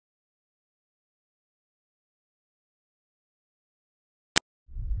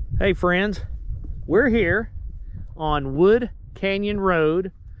Hey friends, we're here on Wood Canyon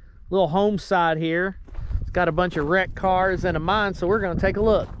Road, little home site here. It's got a bunch of wrecked cars and a mine, so we're going to take a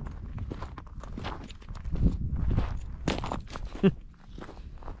look.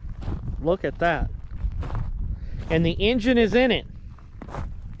 Look at that. And the engine is in it.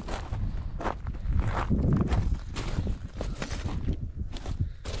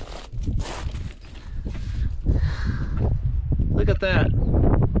 Look at that.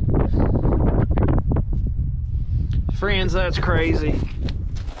 Friends, that's crazy.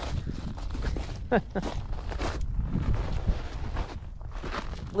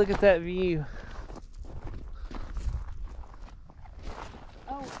 Look at that view.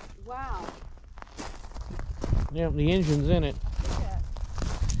 Oh, wow. Yep, the engine's in it. Look at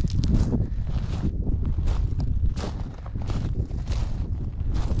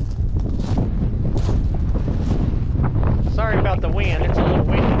it. Sorry about the wind, it's a little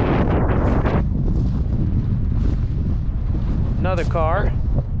windy. Another car.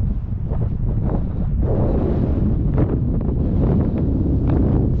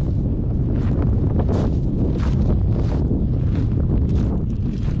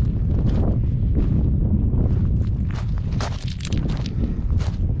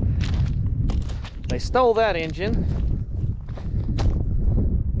 They stole that engine.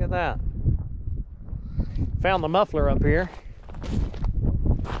 Look at that. Found the muffler up here.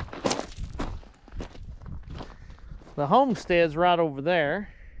 The homestead's right over there.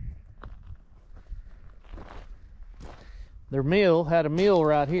 Their mill had a mill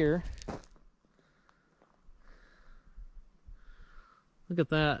right here. Look at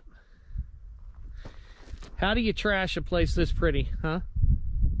that. How do you trash a place this pretty, huh?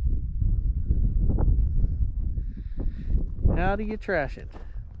 How do you trash it?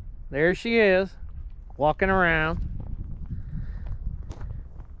 There she is, walking around.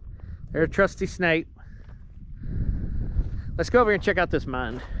 There's trusty Snape. Let's go over here and check out this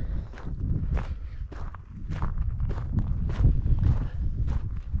mine.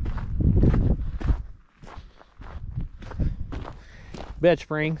 Bed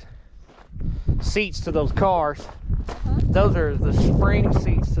springs. Seats to those cars. Those are the spring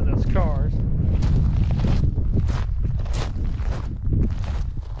seats to those cars.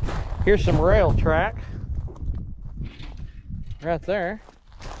 Here's some rail track. Right there.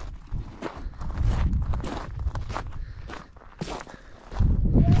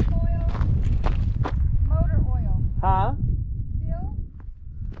 Huh? Fuel,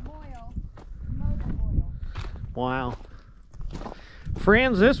 oil, motor oil. Wow.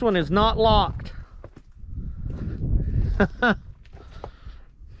 Friends, this one is not locked.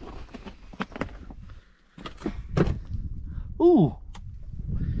 Ooh.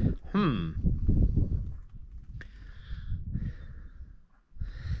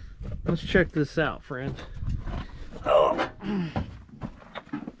 Let's check this out, friends. Oh.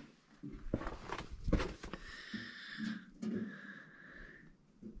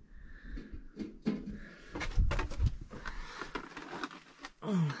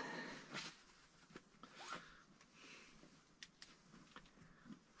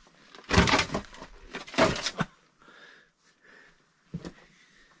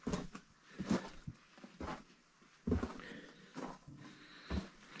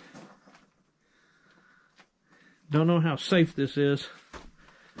 Don't know how safe this is.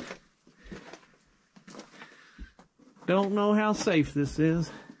 Don't know how safe this is.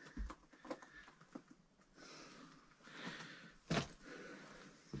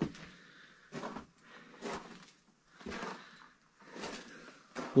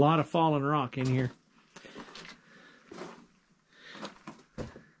 A lot of fallen rock in here.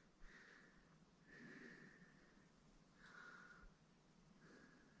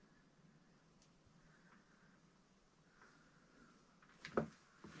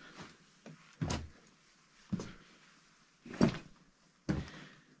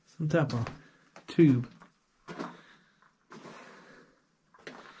 Some type of tube.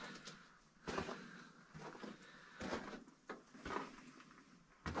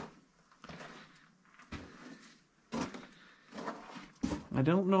 I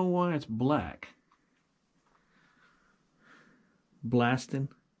don't know why it's black. Blasting.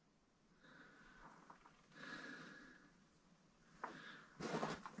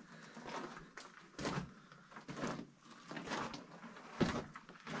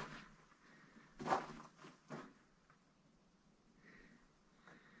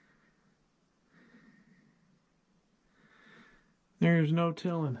 There's no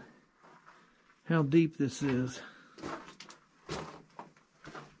telling how deep this is.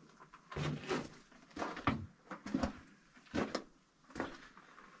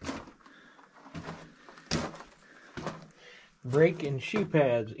 Brake and shoe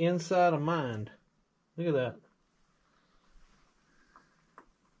pads inside a mine. Look at that.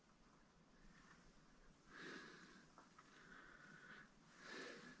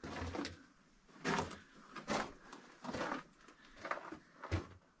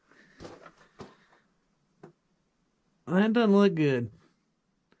 That doesn't look good.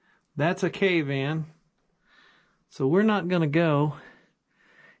 That's a cave-in. So we're not going to go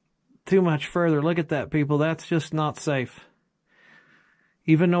too much further. Look at that, people. That's just not safe.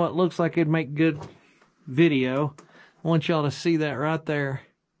 Even though it looks like it'd make good video, I want y'all to see that right there.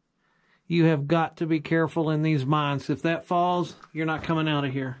 You have got to be careful in these mines. If that falls, you're not coming out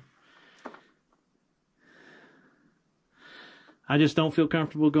of here. I just don't feel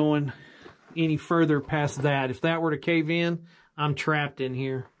comfortable going any further past that. If that were to cave in, I'm trapped in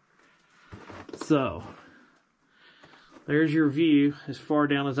here. So, there's your view as far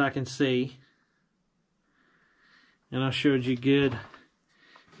down as I can see. And I showed you good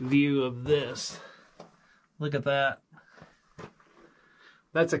view of this. Look at that.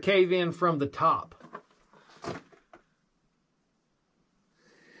 That's a cave in from the top.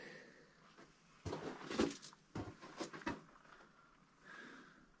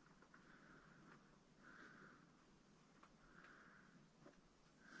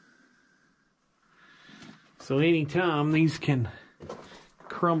 So anytime these can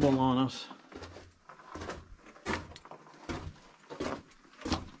crumble on us.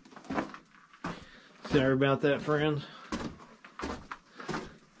 Sorry about that, friends.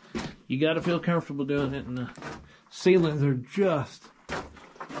 You got to feel comfortable doing it, and the ceilings are just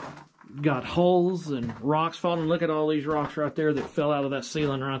got holes and rocks falling. Look at all these rocks right there that fell out of that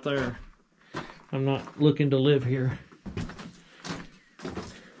ceiling right there. I'm not looking to live here.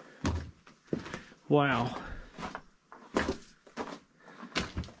 Wow.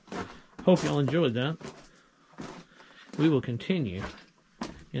 Hope y'all enjoyed that. We will continue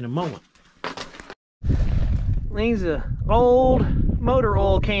in a moment. These are old motor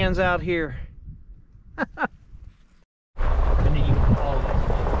oil cans out here. And then you can follow that.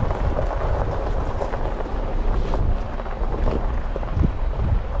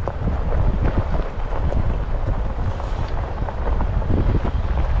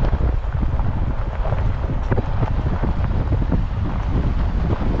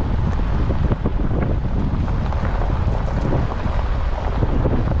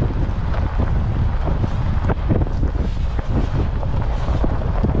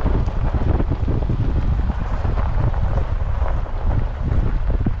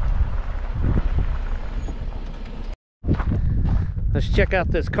 Let's check out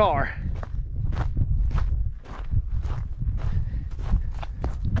this car.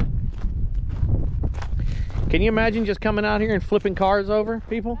 Can you imagine just coming out here and flipping cars over,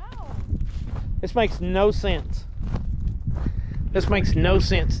 people? No. This makes no sense. This makes no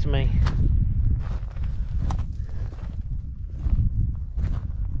sense to me.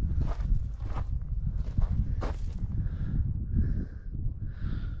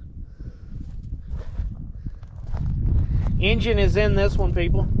 Engine is in this one,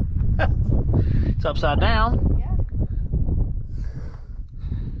 people. It's upside down. Yeah.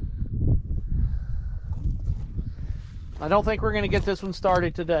 I don't think we're going to get this one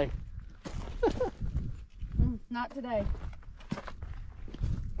started today. Not today.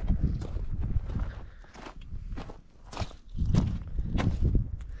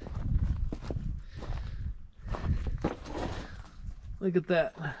 Look at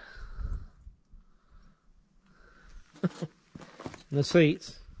that. The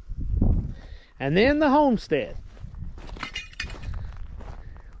seats. And then the homestead.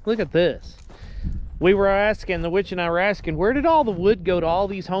 Look at this. We were asking, the witch and I were asking, where did all the wood go to all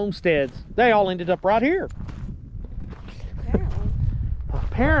these homesteads? They all ended up right here.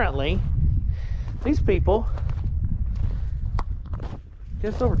 Apparently, these people,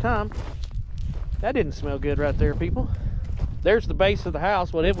 just over time, that didn't smell good right there, people. There's the base of the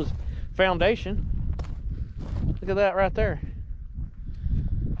house. Well, it was foundation. Look at that right there.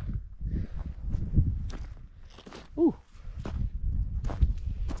 Ooh.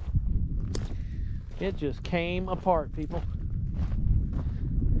 It just came apart, people.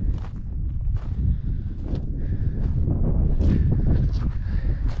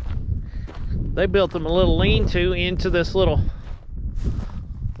 They built them a little lean-to into this little,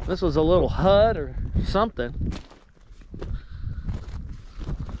 this was a little hut or something.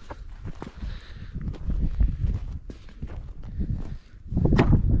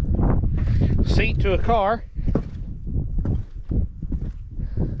 Seat to a car.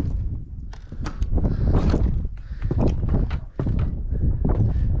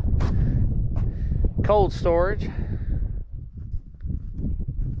 Cold storage.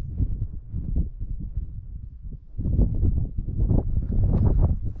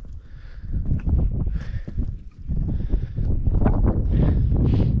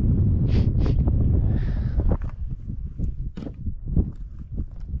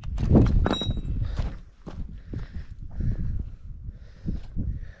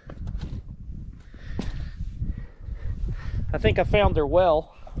 I think I found their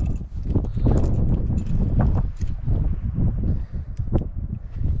well.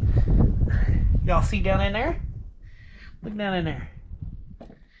 Y'all see down in there? Look down in there.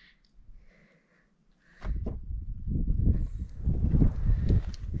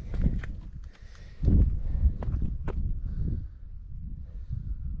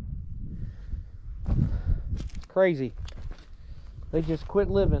 Crazy. They just quit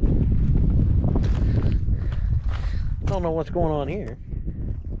living. I don't know what's going on here.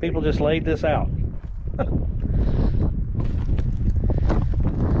 People just laid this out.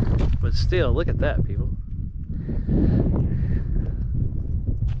 But still, look at that, people.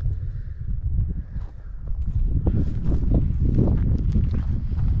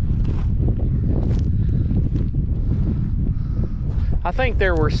 I think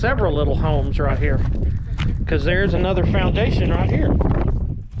there were several little homes right here, because there's another foundation right here.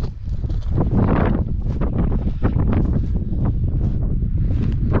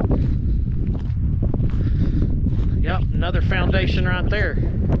 Yep, another foundation right there.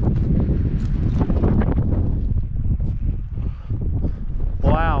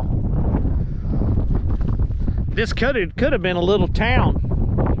 Wow. This could have been a little town,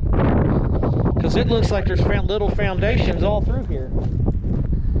 because it looks like there's little foundations all through here.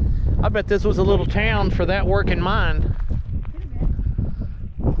 I bet this was a little town for that working mine.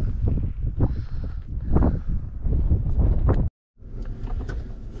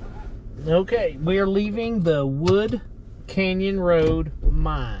 Okay, we are leaving the Wood Canyon Road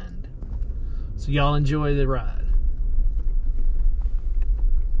mine. So y'all enjoy the ride.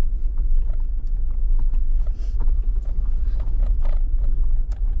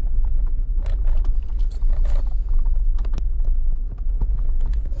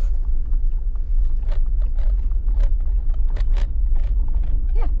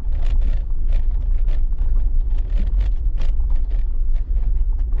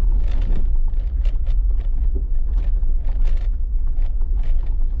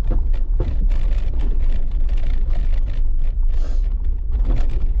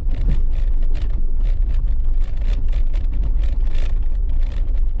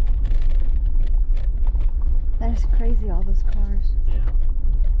 Crazy, all those cars. Yeah.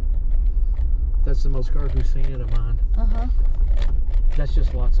 That's the most cars we've seen at a mine. Uh-huh. That's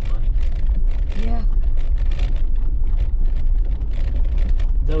just lots of money. Yeah.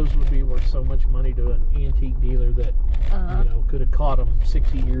 Those would be worth so much money to an antique dealer that, you know, could have caught them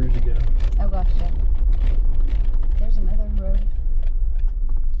 60 years ago. Oh gosh, yeah. There's another road.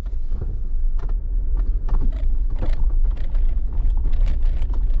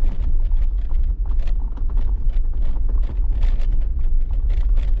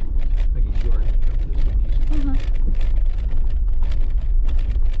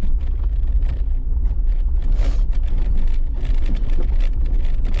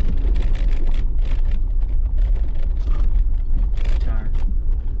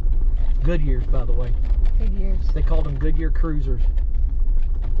 Goodyears, by the way. Goodyears. They called them Goodyear Cruisers.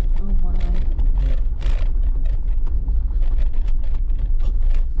 Oh my. Yeah.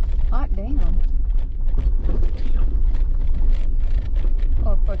 Hot damn.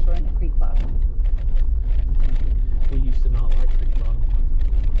 Oh, of course we're in the creek bottom. We used to not like creek bottom.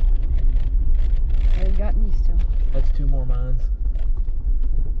 We've gotten used to them. That's 2 more mines,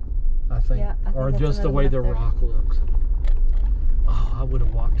 I think. Yeah, I think or that's just the another way one the up there. rock looks. Oh, I would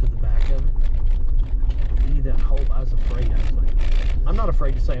have walked to the back of it. That hole, I was afraid. I was like, I'm not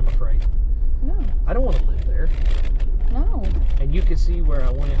afraid to say I'm afraid. No. I don't want to live there. No. And you can see where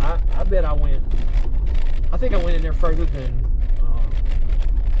I went. I bet I went. I think I went in there further than.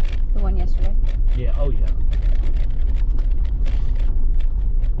 The one yesterday? Yeah. Oh yeah.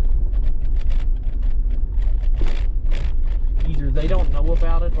 Either they don't know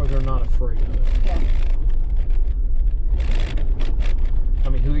about it or they're not afraid of it. Yeah. I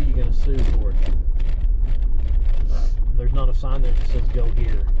mean, who are you going to sue for it? There's not a sign there that says go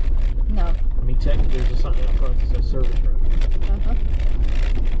here. No. I mean, technically there's a sign out front that says service road. Uh-huh.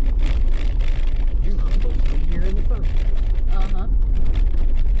 You're not supposed to be here in the first place. Uh-huh.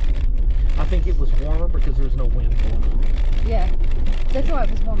 I think it was warmer because there was no wind blowing on. Yeah. That's why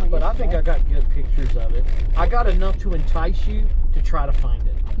it was warmer But yesterday. I think I got good pictures of it. I got enough to entice you to try to find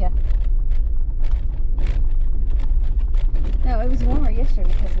it. Yeah. No, it was warmer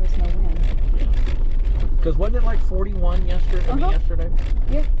yesterday because there was no wind. Because wasn't it like 41 yesterday? I mean, yesterday?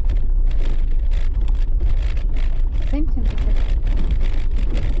 Yeah. Same temperature.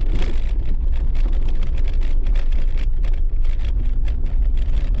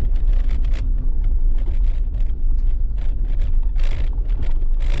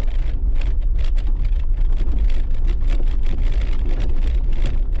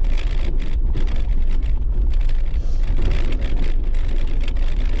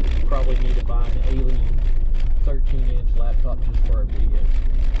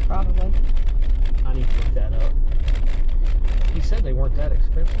 not that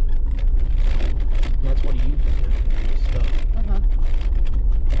expensive. That's what he uses his stuff.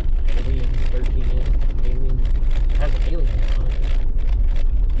 Alien, 13-inch, alien. It has an alien on it.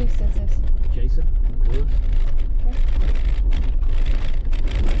 Who says this? Jason Lewis. Okay.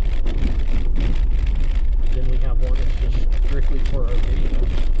 Then we have one that's just strictly for our video.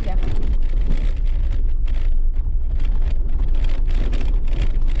 Yeah.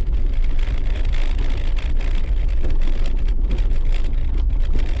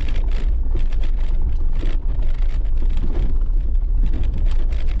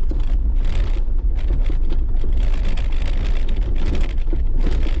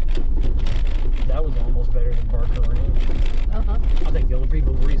 That was almost better than Barker Ranch. I think the only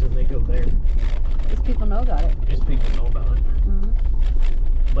reason they go there Because people know about it. is people know about it.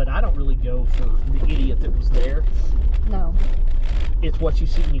 But I don't really go for the idiot that was there. No. It's what you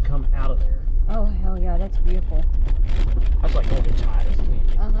see when you come out of there. Oh, hell yeah, that's beautiful. That's like going to Titus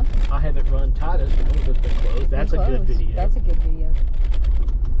Canyon. I haven't run Titus, but those have been closed. That's a good video. That's a good video.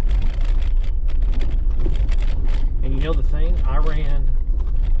 And you know the thing? I ran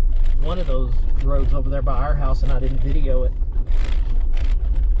one of those roads over there by our house and I didn't video it.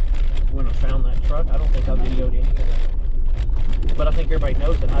 When I found that truck, I don't think I videoed any of that. But I think everybody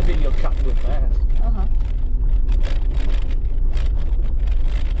knows that I videoed Cottonwood Pass.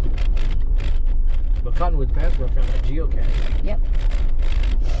 But Cottonwood Pass where I found that geocache. Yep.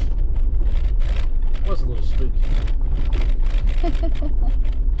 It was a little spooky.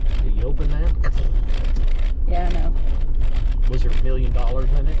 Did you open that? Yeah, I know. Was there $1 million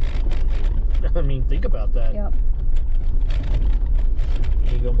in it? I mean, think about that. Yep.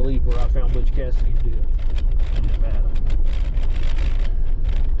 You ain't gonna believe where I found Butch Cassidy's deal in Nevada.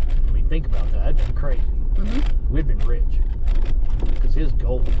 I mean, think about that. That'd been crazy. We'd been rich. Because his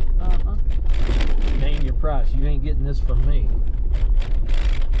gold. Name your price. You ain't getting this from me.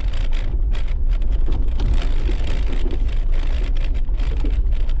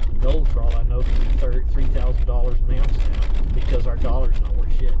 Gold, for all I know, could be $3,000 an ounce now because our dollar's not